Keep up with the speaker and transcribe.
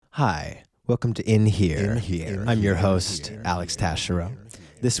Hi, welcome to In Here. I'm your host, Alex Taschereau.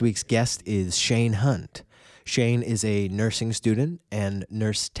 This week's guest is Shane Hunt. Shane is a nursing student and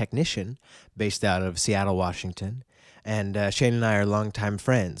nurse technician based out of Seattle, Washington. And Shane and I are longtime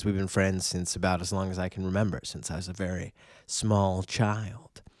friends. We've been friends since about as long as I can remember, since I was a very small child.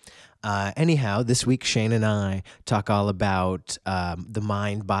 Anyhow, this week Shane and I talk all about the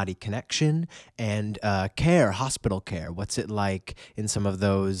mind-body connection and care, hospital care. What's it like in some of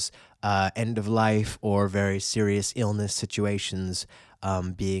those end-of-life or very serious illness situations,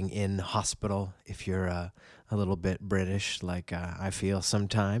 being in hospital, if you're a little bit British, like I feel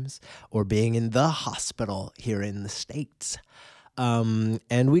sometimes, or being in the hospital here in the States.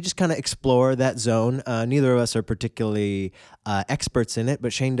 And we just kind of explore that zone. Neither of us are particularly experts in it,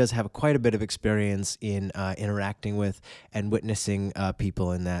 but Shane does have quite a bit of experience in interacting with and witnessing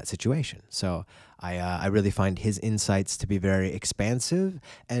people in that situation. So I really find his insights to be very expansive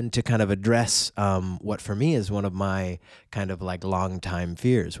and to kind of address what for me is one of my kind of like long-time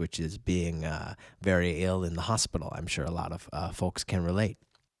fears, which is being very ill in the hospital. I'm sure a lot of folks can relate.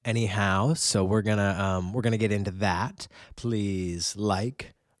 Anyhow, so we're gonna get into that. Please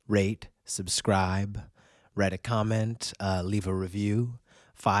like, rate, subscribe, write a comment, leave a review,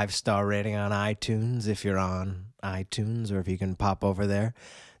 5-star rating on iTunes if you're on iTunes, or if you can pop over there.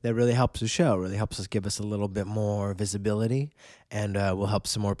 That really helps the show, really helps us give us a little bit more visibility, and will help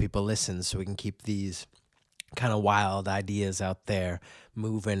some more people listen so we can keep these kind of wild ideas out there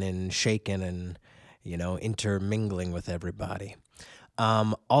moving and shaking and, intermingling with everybody.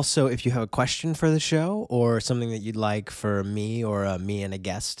 Also, if you have a question for the show or something that you'd like for me or me and a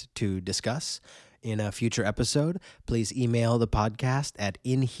guest to discuss in a future episode, please email the podcast at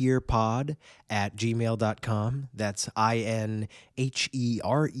inherepod@gmail.com. That's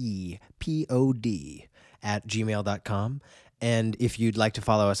inherepod@gmail.com. And if you'd like to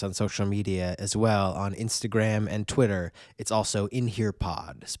follow us on social media as well, on Instagram and Twitter, it's also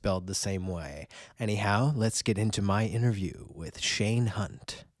InHerePod, spelled the same way. Anyhow, let's get into my interview with Shane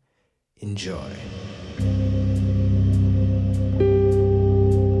Hunt. Enjoy.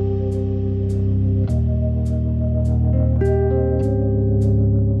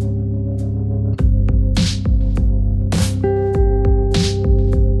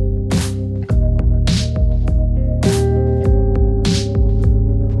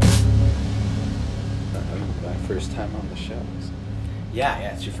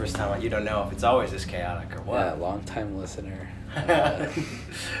 Yeah, it's your first time. You don't know if it's always this chaotic or what. Yeah, long-time listener.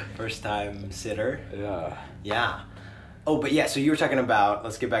 First time sitter. Yeah. Yeah. Oh, but yeah, so you were talking about,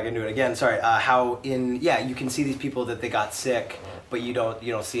 let's get back into it again, sorry, how you can see these people that they got sick, but you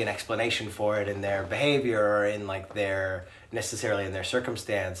don't see an explanation for it in their behavior or in necessarily in their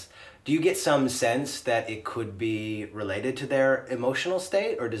circumstance. Do you get some sense that it could be related to their emotional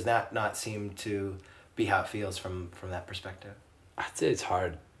state, or does that not seem to be how it feels from that perspective? I'd say it's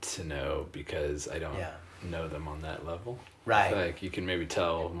hard to know because I don't know them on that level. Right. I feel like you can maybe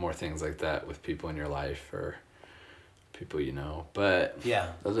tell more things like that with people in your life or people you know. But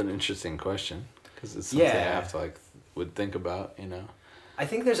that was an interesting question because it's something I have to would think about, I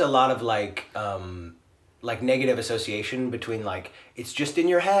think there's a lot of negative association between it's just in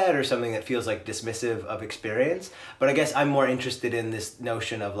your head or something that feels dismissive of experience. But I guess I'm more interested in this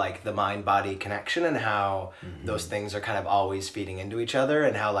notion of the mind-body connection and how those things are kind of always feeding into each other,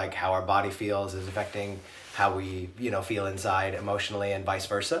 and how how our body feels is affecting how we feel inside emotionally and vice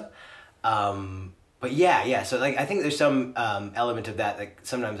versa. But so I think there's some element of that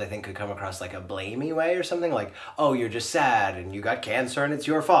sometimes I think could come across a blamey way or something, oh, you're just sad and you got cancer and it's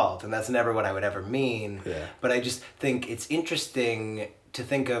your fault, and that's never what I would ever mean. Yeah. But I just think it's interesting to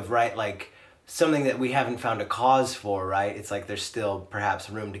think of, something that we haven't found a cause for, right? It's there's still perhaps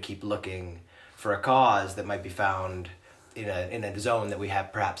room to keep looking for a cause that might be found in a zone that we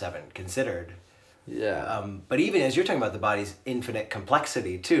perhaps haven't considered. Yeah. But even as you're talking about the body's infinite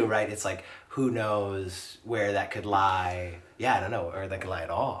complexity too, right? It's who knows where that could lie? Yeah, I don't know, or that could lie at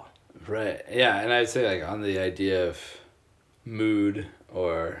all. Right. Yeah, and I'd say on the idea of mood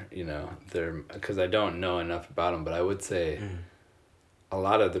or because I don't know enough about them, but I would say a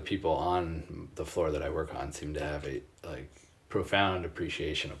lot of the people on the floor that I work on seem to have a profound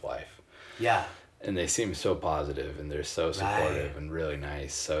appreciation of life. Yeah. And they seem so positive, and they're so supportive and really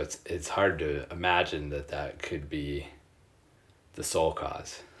nice. So it's hard to imagine that could be the sole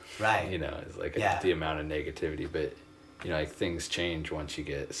cause. Right. It's the amount of negativity, but things change once you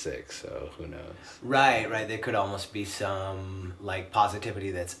get sick, so who knows? Right. There could almost be some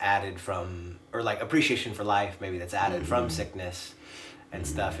positivity that's added from, or appreciation for life maybe that's added from sickness and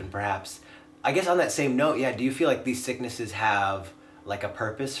stuff. And perhaps, I guess on that same note, do you feel like these sicknesses have like a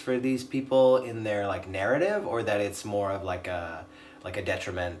purpose for these people in their like narrative, or that it's more of like a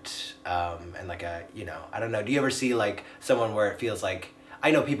detriment, and like a, you know, I don't know. Do you ever see like someone where it feels like, I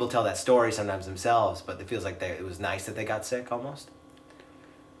know people tell that story sometimes themselves, but it feels like it was nice that they got sick almost?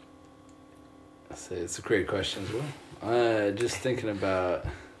 It's a great question as well. Just thinking about,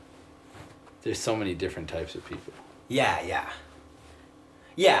 there's so many different types of people. Yeah.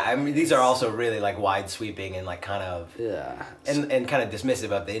 I mean, these are also really like wide sweeping and like kind of and kind of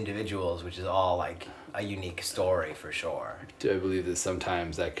dismissive of the individuals, which is all like a unique story for sure. Do I believe that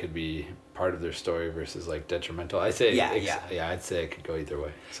sometimes that could be part of their story versus like detrimental? I say I'd say it could go either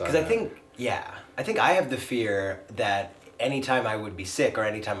way. Because I think I have the fear that anytime I would be sick or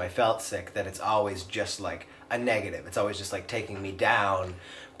anytime I felt sick, that it's always just like a negative. It's always just like taking me down.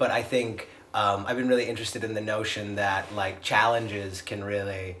 But I think I've been really interested in the notion that like challenges can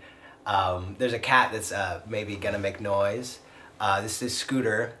really, there's a cat that's maybe gonna make noise. This is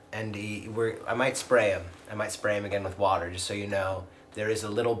Scooter, and I might spray him. I might spray him again with water, just so you know. There is a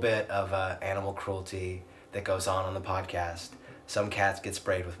little bit of animal cruelty that goes on the podcast. Some cats get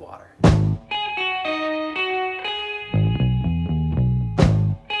sprayed with water.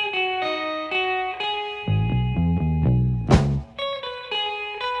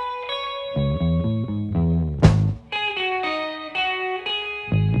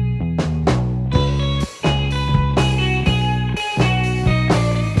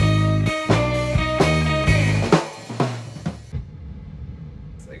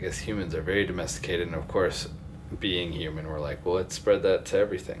 Humans are very domesticated, and of course, being human, we're like, well, let's spread that to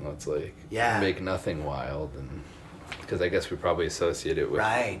everything. Let's like make nothing wild, and because I guess we probably associate it with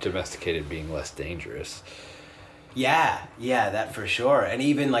domesticated being less dangerous. Yeah, that for sure. And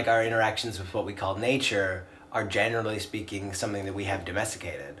even like our interactions with what we call nature are generally speaking something that we have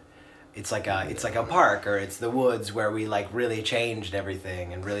domesticated. It's like a park, or it's the woods where we like really changed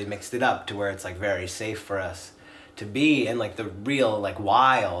everything and really mixed it up to where it's like very safe for us to be. And like the real like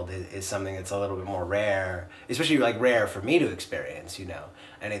wild is something that's a little bit more rare, especially like rare for me to experience, you know,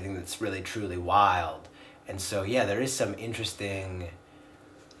 anything that's really truly wild. And so there is some interesting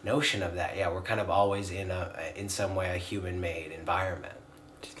notion of that. We're kind of always in some way a human-made environment.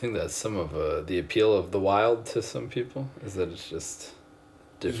 Do you think that's some of the appeal of the wild to some people, is that it's just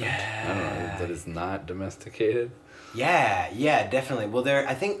different? I don't know, that it's not domesticated? Yeah, definitely. Well,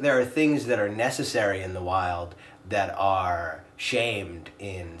 I think there are things that are necessary in the wild that are shamed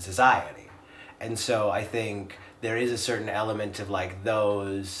in society. And so I think there is a certain element of like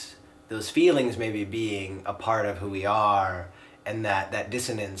those feelings maybe being a part of who we are, and that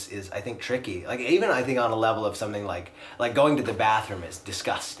dissonance is, I think, tricky. Like even I think on a level of something like going to the bathroom is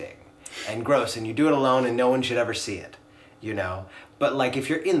disgusting and gross, and you do it alone and no one should ever see it, you know? But like if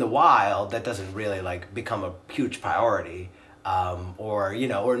you're in the wild, that doesn't really like become a huge priority, or you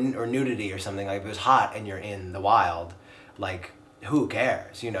know, or nudity or something. Like if it was hot and you're in the wild, like who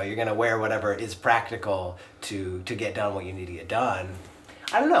cares? You know, you're gonna wear whatever is practical to get done what you need to get done.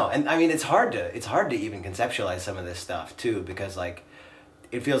 I don't know, and I mean it's hard to even conceptualize some of this stuff too, because like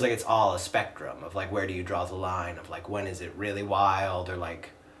it feels like it's all a spectrum of like where do you draw the line of like when is it really wild, or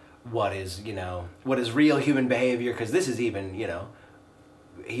like what is real human behavior, because this is even, you know,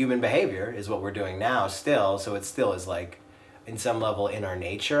 human behavior is what we're doing now still, so it still is like in some level in our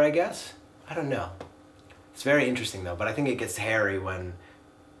nature, I guess. I don't know. It's very interesting though, but I think it gets hairy when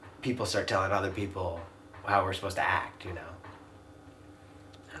people start telling other people how we're supposed to act, you know.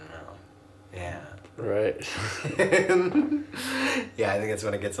 I don't know. Yeah. Right. Yeah, I think it's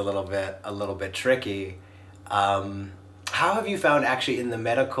when it gets a little bit tricky. How have you found actually in the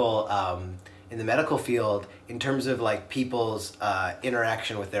medical field, in terms of like people's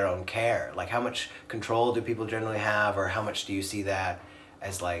interaction with their own care? Like how much control do people generally have, or how much do you see that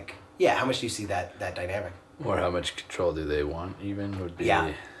as like, how much do you see that dynamic? Or how much control do they want even would be...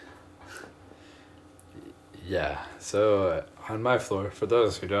 Yeah. So on my floor, for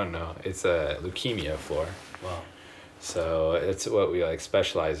those who don't know, it's a leukemia floor. Wow. So it's what we like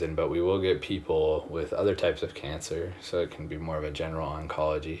specialize in, but we will get people with other types of cancer. So it can be more of a general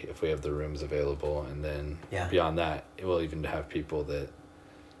oncology if we have the rooms available. And then beyond that, it will even have people that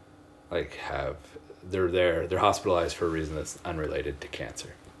like they're hospitalized for a reason that's unrelated to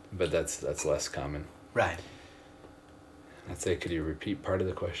cancer, but that's less common. Right. I'd say, could you repeat part of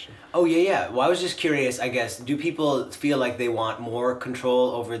the question? Oh, yeah. Well, I was just curious, I guess, do people feel like they want more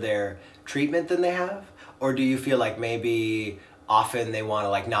control over their treatment than they have? Or do you feel like maybe often they want to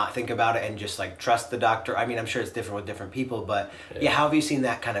like not think about it and just like trust the doctor? I mean, I'm sure it's different with different people, but how have you seen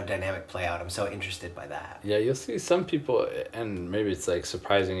that kind of dynamic play out? I'm so interested by that. Yeah, you'll see some people, and maybe it's like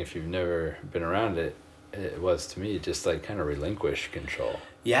surprising if you've never been around it, it was to me, just like kind of relinquish control.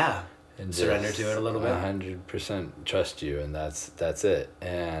 Yeah. And surrender to it a little bit. 100% trust you, and that's it.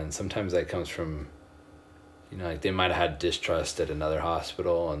 And sometimes that comes from, like they might have had distrust at another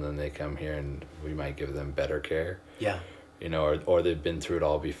hospital, and then they come here and we might give them better care. Yeah. Or they've been through it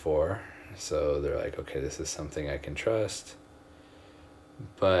all before, so they're like, okay, this is something I can trust.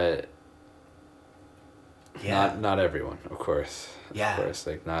 But not everyone, of course. Yeah. Of course,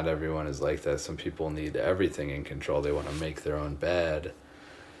 like not everyone is like that. Some people need everything in control. They want to make their own bed.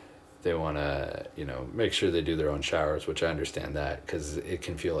 They want to, make sure they do their own showers, which I understand that, because it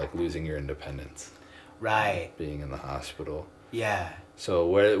can feel like losing your independence. Right. Being in the hospital. Yeah. So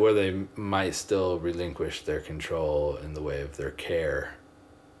where they might still relinquish their control in the way of their care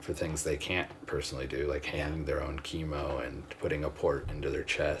for things they can't personally do, like handling their own chemo and putting a port into their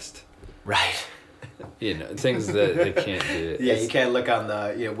chest. Right. Things that they can't do. Yeah, you can't look on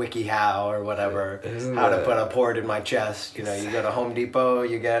the WikiHow or whatever how to put a port in my chest. You go to Home Depot,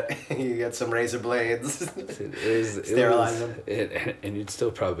 you get some razor blades, sterilize them, and you'd still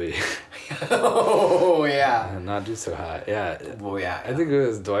probably. Oh yeah. Not do so hot. Yeah. Oh yeah. I think it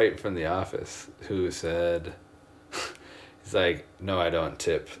was Dwight from The Office who said, he's like, no, I don't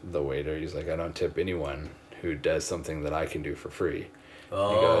tip the waiter. He's like, I don't tip anyone who does something that I can do for free.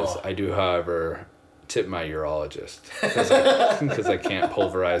 Oh. He goes, I do, however, tip my urologist because I can't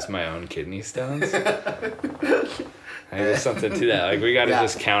pulverize my own kidney stones. There's something to that. Like, we got to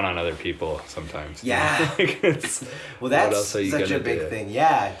just count on other people sometimes. Yeah. Well, that's such a big thing.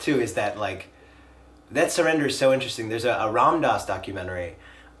 Yeah, too, is that, like, that surrender is so interesting. There's a Ram Dass documentary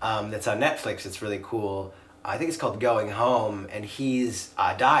that's on Netflix. It's really cool. I think it's called Going Home, and he's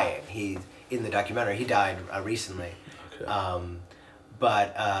dying. In the documentary, he died recently. Okay.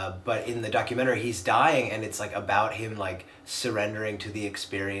 But in the documentary, he's dying, and it's like about him like surrendering to the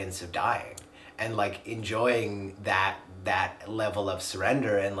experience of dying, and like enjoying that level of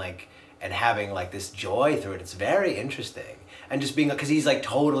surrender, and having like this joy through it. It's very interesting, and just being, because he's like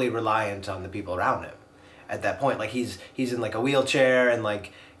totally reliant on the people around him at that point. Like he's in like a wheelchair, and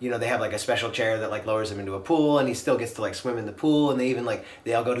like they have like a special chair that like lowers him into a pool, and he still gets to like swim in the pool, and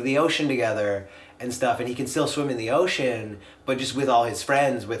they all go to the ocean together and stuff, and he can still swim in the ocean, but just with all his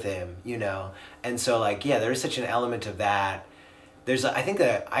friends with him, and so like, yeah, there is such an element of that. I think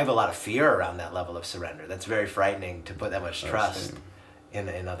that I have a lot of fear around that level of surrender. That's very frightening, to put that much trust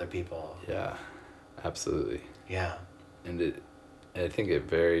in other people. Yeah, absolutely. Yeah. And I think it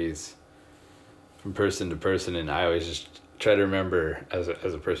varies from person to person, and I always just try to remember as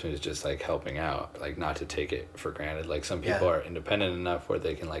a person who's just like helping out, like not to take it for granted. Like some people are independent enough where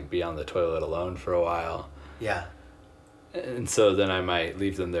they can like be on the toilet alone for a while. Yeah. And so then I might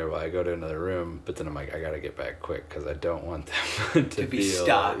leave them there while I go to another room, but then I'm like, I gotta get back quick because I don't want them to be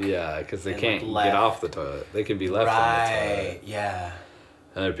stuck. Yeah, because they can't get off the toilet. They can be left on the toilet. Right, yeah.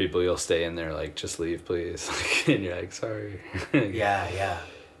 Other people, you'll stay in there like, just leave, please. And you're like, sorry. Yeah.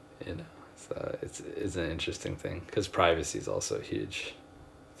 So it's an interesting thing, because privacy is also a huge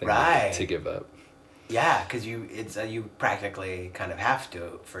thing to give up. Yeah, because you practically kind of have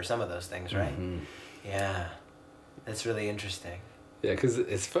to for some of those things, right? Mm-hmm. Yeah, that's really interesting. Yeah, because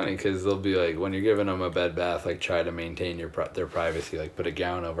it's funny, because they'll be like, when you're giving them a bed bath, like try to maintain their privacy, like put a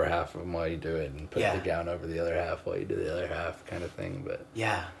gown over half of them while you do it, and put the gown over the other half while you do the other half, kind of thing. But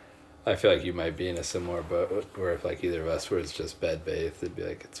yeah, I feel like you might be in a similar boat where if like either of us were it's just bed-bathed, it'd be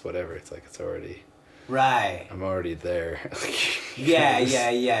like, it's whatever. It's like, it's already... Right. I'm already there. Yeah,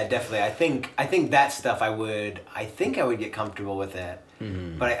 definitely. I think that stuff I would get comfortable with it.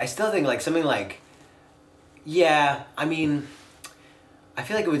 Mm-hmm. But I still think like something like, I mean, I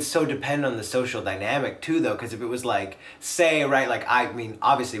feel like it would so depend on the social dynamic too, though, because if it was like, say, right, like, I mean,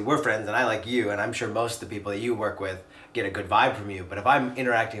 obviously we're friends and I like you, and I'm sure most of the people that you work with get a good vibe from you, but if I'm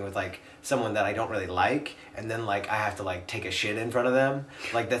interacting with like someone that I don't really like, and then like I have to like take a shit in front of them,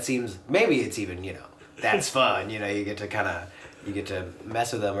 like that seems, maybe it's even, that's fun, you get to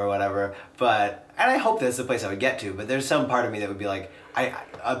mess with them or whatever, and I hope that's the place I would get to, but there's some part of me that would be like, I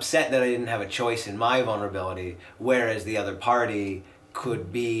upset that I didn't have a choice in my vulnerability, whereas the other party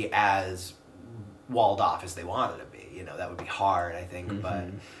could be as walled off as they wanted to be, that would be hard, I think,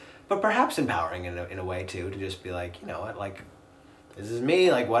 mm-hmm. But perhaps empowering in a way too, to just be like, what, like, this is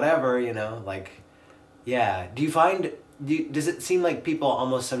me, like, whatever, like, yeah. Do you find, does it seem like people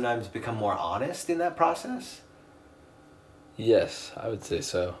almost sometimes become more honest in that process? Yes, I would say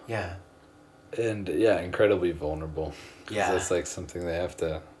so. Yeah. And incredibly vulnerable. Yeah. That's like something they have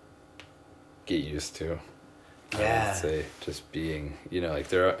to get used to. Yeah. I would say just being, like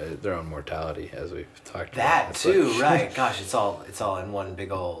their own mortality, as we've talked about. That too, right. Gosh, it's all in one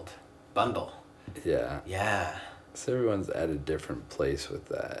big old bundle. Yeah. Yeah. So everyone's at a different place with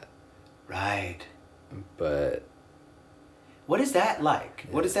that. Right. But what is that like?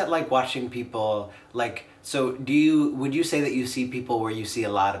 Yeah. What is that like watching people, like, so would you say that you see people where you see a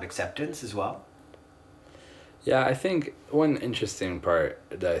lot of acceptance as well? yeah, I think one interesting part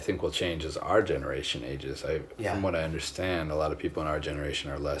that I think will change as our generation ages. From what I understand, a lot of people in our generation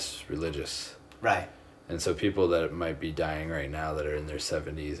are less religious. Right. And so people that might be dying right now that are in their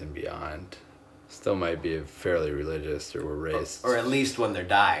 70s and beyond still might be fairly religious or were raised. Or at least when they're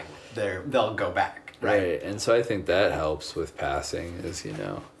dying, they'll go back. Right. And so I think that helps with passing is,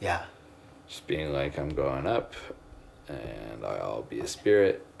 Yeah. just being like, I'm going up and I'll be a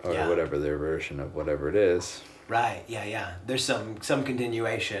spirit or whatever their version of whatever it is. Right. Yeah. There's some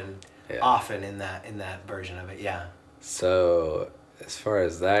continuation often in that version of it. Yeah. So as far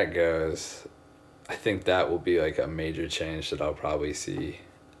as that goes, I think that will be like a major change that I'll probably see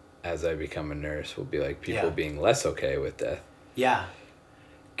as I become a nurse, will be like people being less okay with death. Yeah.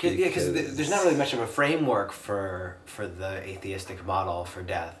 Because there's not really much of a framework for the atheistic model for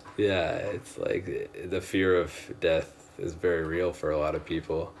death. Yeah, it's like the fear of death is very real for a lot of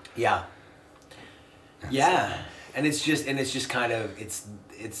people. Yeah. Yeah. And it's just kind of,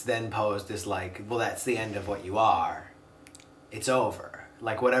 it's then posed as like, well, that's the end of what you are. It's over.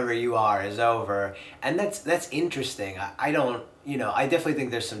 Like whatever you are is over. And that's interesting. I don't, I definitely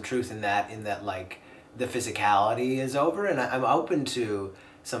think there's some truth in that like the physicality is over, and I'm open to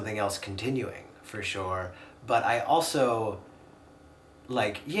something else continuing for sure. But I also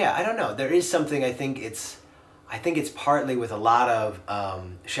like, I don't know. There is something, I think it's partly with a lot of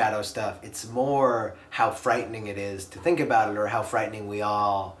shadow stuff. It's more how frightening it is to think about it, or how frightening we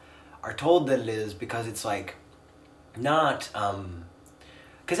all are told that it is, because it's like not,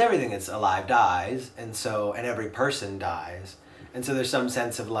 because everything that's alive dies, and every person dies, and so there's some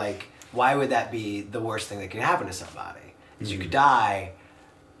sense of like, why would that be the worst thing that could happen to somebody? Is you could die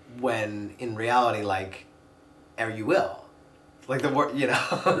when in reality, like, or you will. Like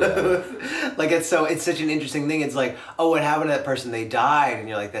like it's such an interesting thing. It's like, oh, what happened to that person? They died, and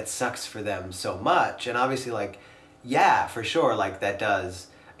you're like, that sucks for them so much. And obviously, like, yeah, for sure, like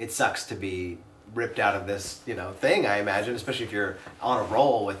it sucks to be ripped out of this, thing, I imagine, especially if you're on a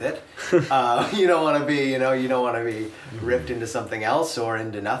roll with it. You don't want to be, ripped into something else or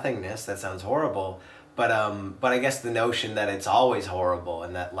into nothingness. That sounds horrible. But I guess the notion that it's always horrible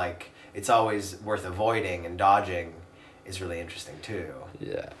and that like it's always worth avoiding and dodging is really interesting too.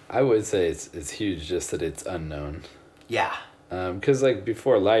 Yeah, I would say it's huge just that it's unknown. Yeah. Because like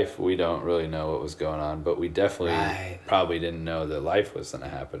before life, we don't really know what was going on, but we definitely probably didn't know that life was going to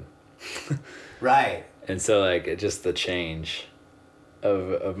happen. Right. And so like just the change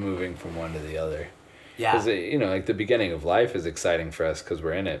of moving from one to the other. Yeah. Because like the beginning of life is exciting for us because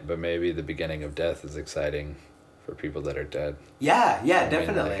we're in it, but maybe the beginning of death is exciting for people that are dead. Yeah,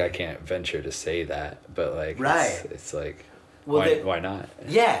 definitely. Like I can't venture to say that, but like it's like, well, why not?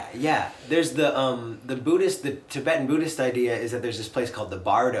 Yeah. There's the Tibetan Buddhist idea is that there's this place called the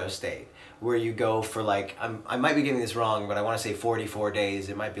Bardo state, where you go for like, I might be getting this wrong, but I want to say 44 days.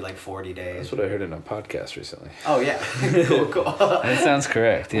 It might be like 40 days. That's what I heard in a podcast recently. Oh, yeah. Cool. That sounds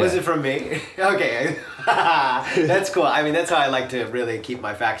correct, yeah. Was it from me? Okay. That's cool. I mean, that's how I like to really keep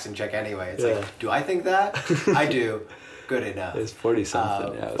my facts in check anyway. It's like, do I think that? I do. Good enough. It's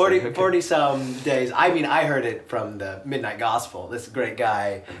 40-something, 40-some days. I mean, I heard it from the Midnight Gospel. This great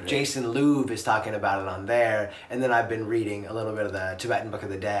guy, Jason Louv, is talking about it on there. And then I've been reading a little bit of the Tibetan Book of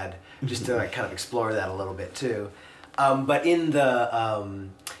the Dead, just to like kind of explore that a little bit too. But in the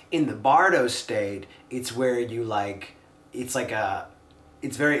Bardo state, it's where you like, it's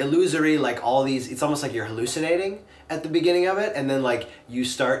very illusory, like all these, it's almost like you're hallucinating at the beginning of it, and then like you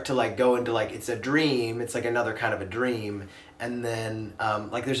start to like go into like, it's a dream, it's like another kind of a dream, and then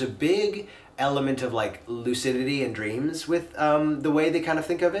like there's a big element of like lucidity and dreams with the way they kind of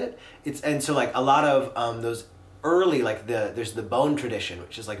think of it. And so like a lot of those early, like there's the Bon tradition,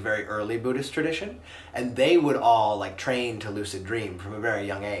 which is like very early Buddhist tradition, and they would all like train to lucid dream from a very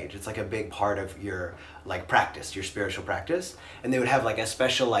young age. It's like a big part of your like practice, your spiritual practice. And they would have like a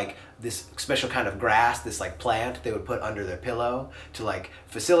special, like this special kind of grass, this like plant they would put under their pillow to like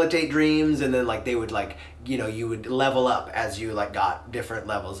facilitate dreams. And then like they would like, you would level up as you like got different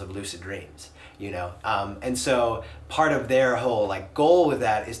levels of lucid dreams. And so part of their whole like goal with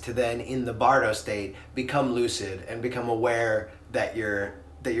that is to then in the Bardo state become lucid and become aware that you're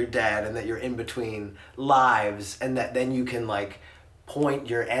dead and that you're in between lives, and that then you can like point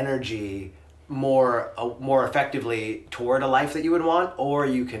your energy more effectively toward a life that you would want, or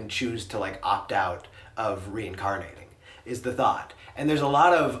you can choose to like opt out of reincarnating is the thought. And there's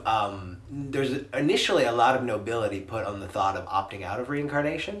there's initially a lot of nobility put on the thought of opting out of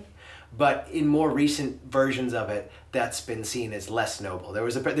reincarnation, but in more recent versions of it, that's been seen as less noble.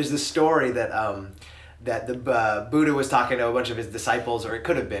 There's this story that the Buddha was talking to a bunch of his disciples, or it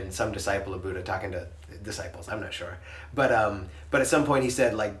could have been some disciple of Buddha talking to disciples, I'm not sure. But at some point he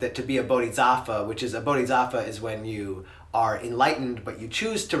said like that to be a bodhisattva, which is a bodhisattva is when you are enlightened, but you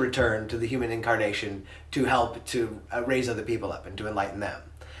choose to return to the human incarnation to help to raise other people up and to enlighten them.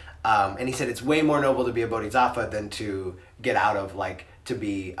 And he said it's way more noble to be a bodhisattva than to get out of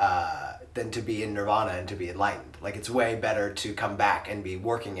than to be in nirvana and to be enlightened. Like it's way better to come back and be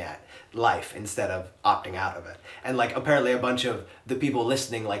working at life instead of opting out of it. And like apparently a bunch of the people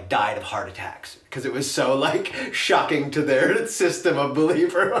listening like died of heart attacks because it was so like shocking to their system of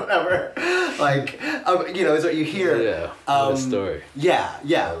belief or whatever. Like is what you hear. Yeah. What a story. Yeah.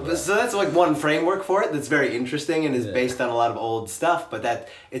 So that's like one framework for it that's very interesting and is based on a lot of old stuff, but that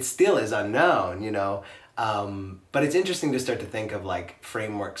it still is unknown, but it's interesting to start to think of like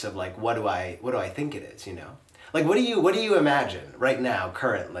frameworks of like what do I think it is, Like what do you imagine right now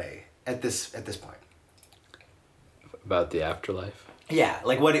currently at this point? About the afterlife? Yeah,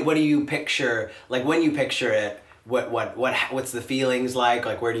 like what do you picture, like when you picture it, what's the feelings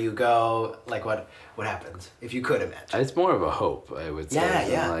like where do you go, like what happens if you could imagine? It's more of a hope, I would say,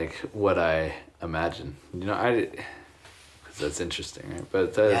 than like what I imagine. Because that's interesting, right?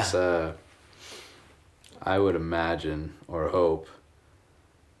 But that's I would imagine or hope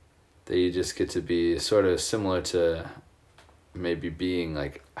that you just get to be sort of similar to maybe being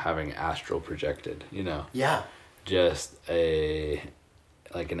like having astral projected, Yeah. Just an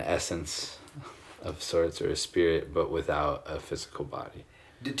essence of sorts or a spirit, but without a physical body.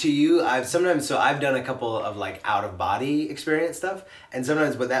 To you, I've done a couple of like out of body experience stuff, and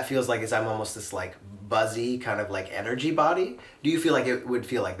sometimes what that feels like is I'm almost this like buzzy kind of like energy body. Do you feel like it would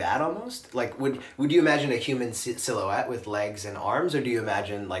feel like that almost? Like would you imagine a human silhouette with legs and arms, or do you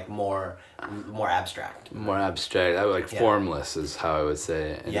imagine like more abstract? More abstract. I would like formless is how I would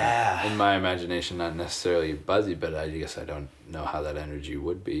say it. In my imagination, not necessarily buzzy, but I guess I don't know how that energy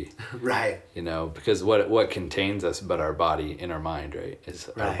would be. Right. Because what contains us but our body in our mind, right? Is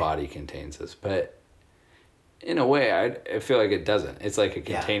our body contains us. But in a way, I feel like it doesn't. It's like a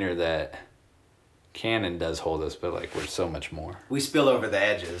container that can and does hold us, but like we're so much more. We spill over the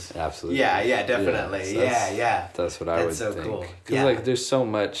edges. Absolutely. Yeah, definitely. Yeah, That's what I would think. That's so cool. Because like there's so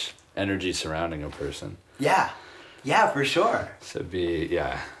much energy surrounding a person. Yeah, for sure.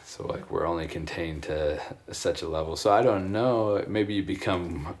 So like we're only contained to such a level. So I don't know, maybe you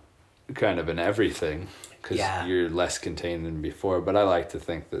become kind of an everything because you're less contained than before. But I like to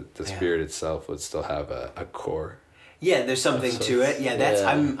think that the spirit itself would still have a core. Yeah, there's something to it. Yeah,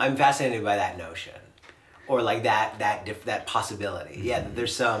 I'm fascinated by that notion, or like that possibility. Mm-hmm. Yeah, that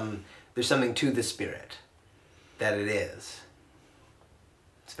there's something to the spirit, that it is.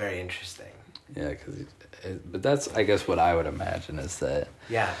 It's very interesting. Yeah, but that's I guess what I would imagine is that.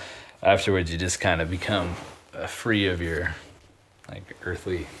 Yeah. Afterwards, you just kind of become free of your like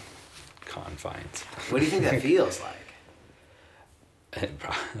earthly confines. What do you think that feels like?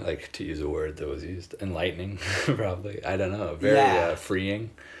 Like, to use a word that was used, enlightening, probably. I don't know. Very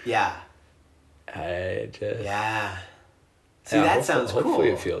freeing. Yeah. Yeah. See, that sounds cool. Hopefully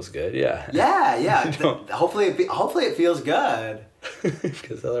it feels good, yeah. Yeah. Hopefully it feels good.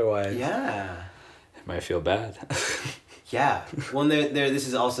 Because otherwise... Yeah. It might feel bad. Yeah. Well, this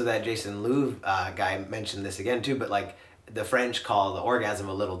is also that Jason Louv guy mentioned this again, too, but, like, the French call the orgasm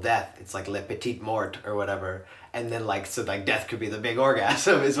a little death. It's like le petit mort or whatever. And then death could be the big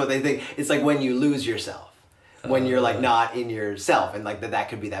orgasm is what they think. It's like when you lose yourself. When you're like not in yourself, and like that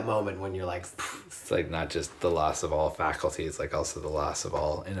could be that moment when you're like it's like not just the loss of all faculties, like also the loss of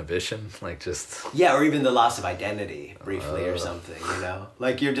all inhibition, like just or even the loss of identity briefly or something,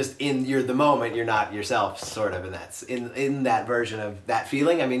 like you're the moment, you're not yourself sort of, and that's in that version of that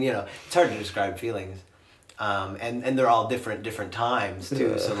feeling. I mean, it's hard to describe feelings. And they're all different times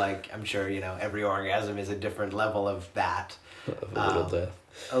too. So like I'm sure every orgasm is a different level of that. Of a little death.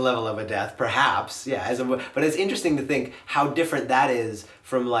 A level of a death, perhaps. Yeah. But it's interesting to think how different that is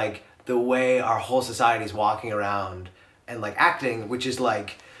from like the way our whole society is walking around and like acting, which is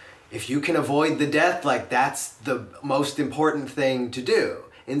like if you can avoid the death, like that's the most important thing to do.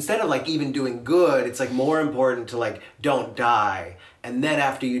 Instead of like even doing good, it's like more important to like don't die, and then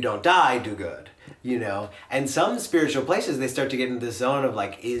after you don't die, do good. And some spiritual places, they start to get into this zone of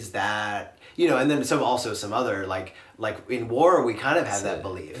like, is that, and then some other like in war, we kind of have that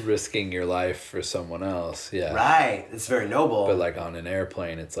belief. Risking your life for someone else. Yeah. Right. It's very noble. But like on an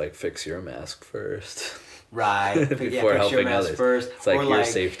airplane, it's like, fix your mask first. Right. before fix your helping mess others. first. It's like or your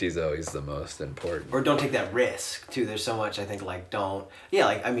safety is always the most important. Or don't take that risk too. There's so much I think like don't. Yeah,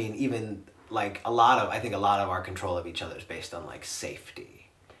 like I mean even like a lot of our control of each other is based on like safety.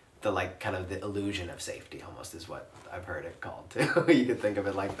 The like kind of the illusion of safety almost is what I've heard it called too. You could think of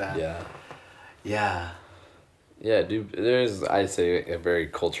it like that. Yeah. Yeah. Yeah, dude, there's, I'd say, a very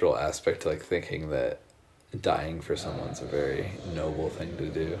cultural aspect to, like, thinking that dying for someone's a very noble thing to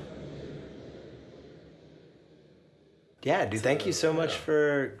do. Yeah, dude, thank you so much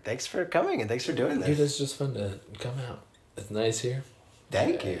thanks for coming and thanks for doing this. Dude, it's just fun to come out. It's nice here.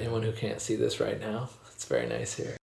 Thank you. Anyone who can't see this right now, it's very nice here.